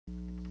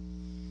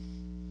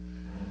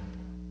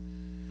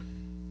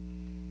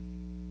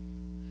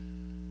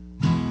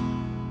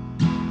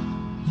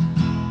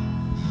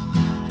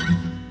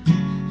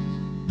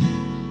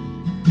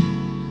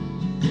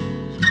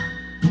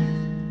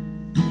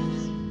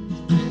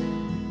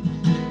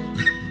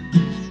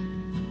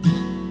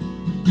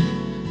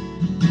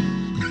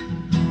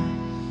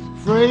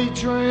runaway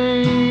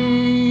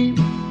train.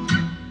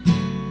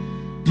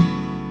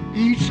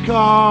 Each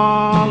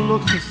car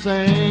looks the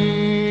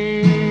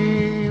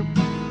same,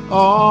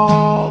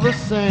 all the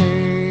same.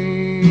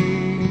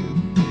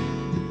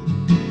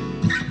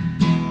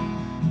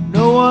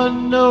 No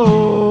one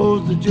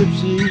knows the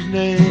gypsy's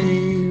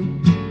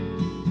name.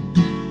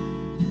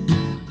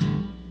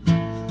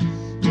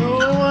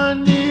 No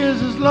one hears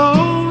his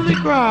lonely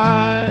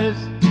cries.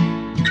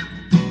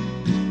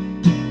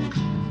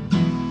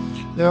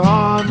 There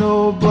are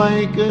no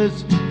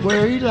blankets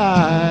where he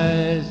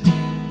lies.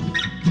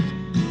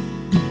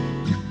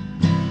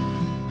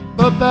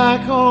 But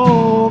back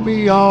home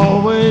he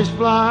always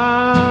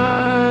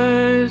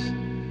flies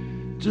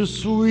to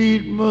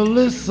sweet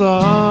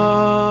Melissa.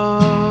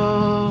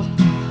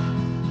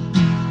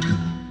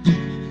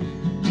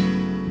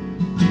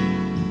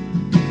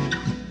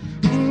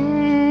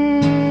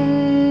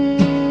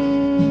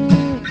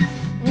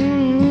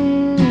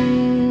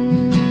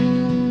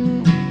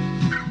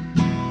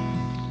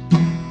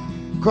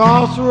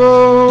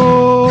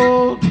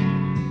 Crossroad,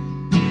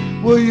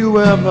 will you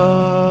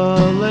ever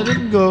let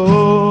him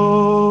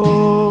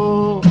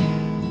go?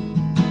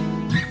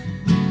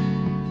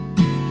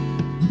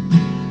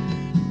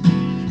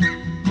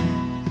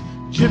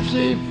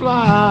 Gypsy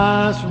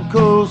flies from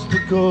coast to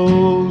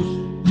coast,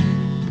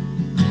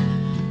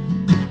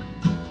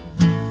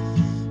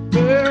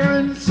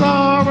 bearing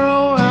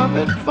sorrow,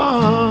 having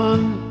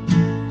fun.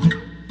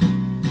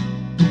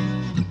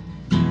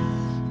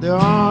 There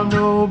are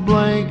no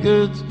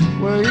blankets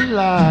where he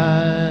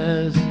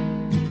lies.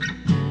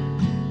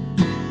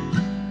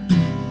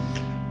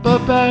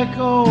 But back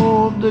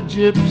home the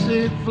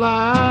gypsy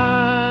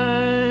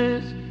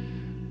flies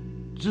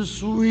to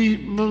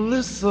sweet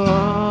Melissa.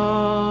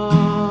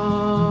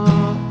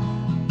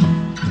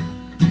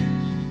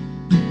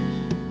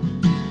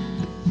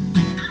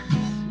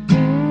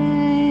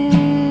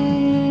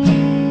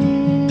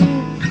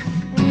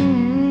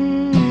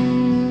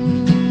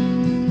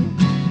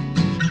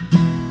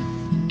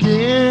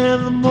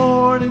 Again the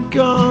morning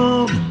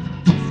comes,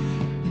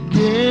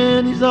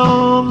 again he's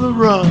on the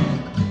run.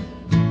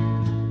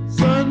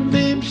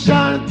 Sunbeam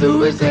shining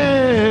through his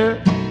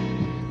hair,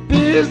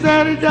 appears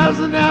that he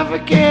doesn't have a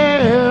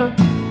care.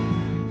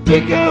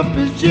 Pick up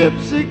his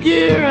gypsy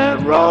gear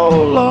and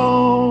roll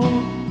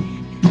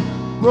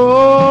on, roll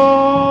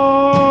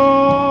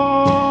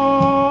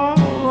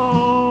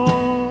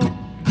on.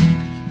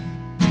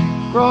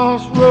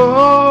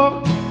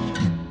 Crossroad,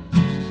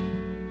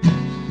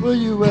 will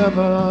you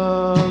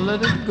ever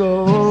let it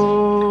go?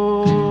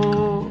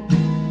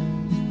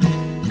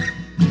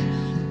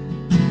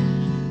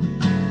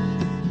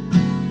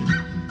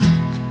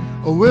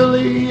 Or will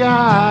he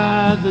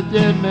hide the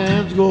dead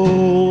man's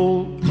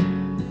gold?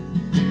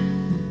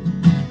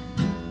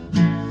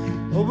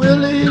 Or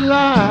will he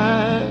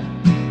lie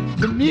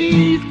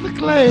beneath the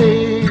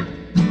clay?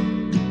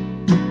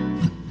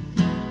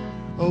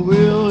 Or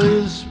will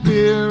his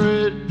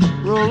spirit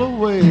roll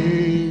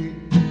away?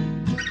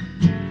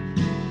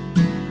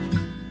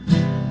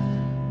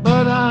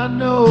 But I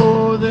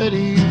know that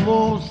he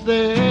won't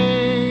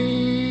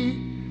stay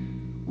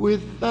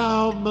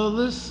without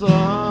Melissa.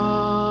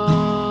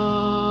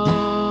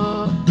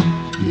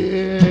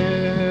 Yeah.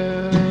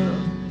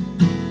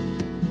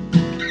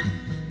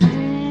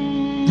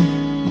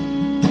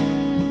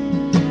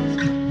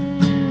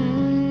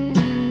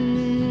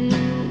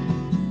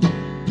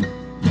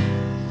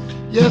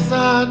 Yes,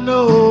 I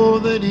know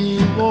that he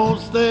won't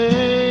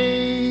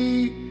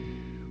stay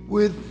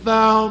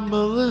without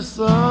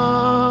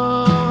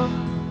Melissa.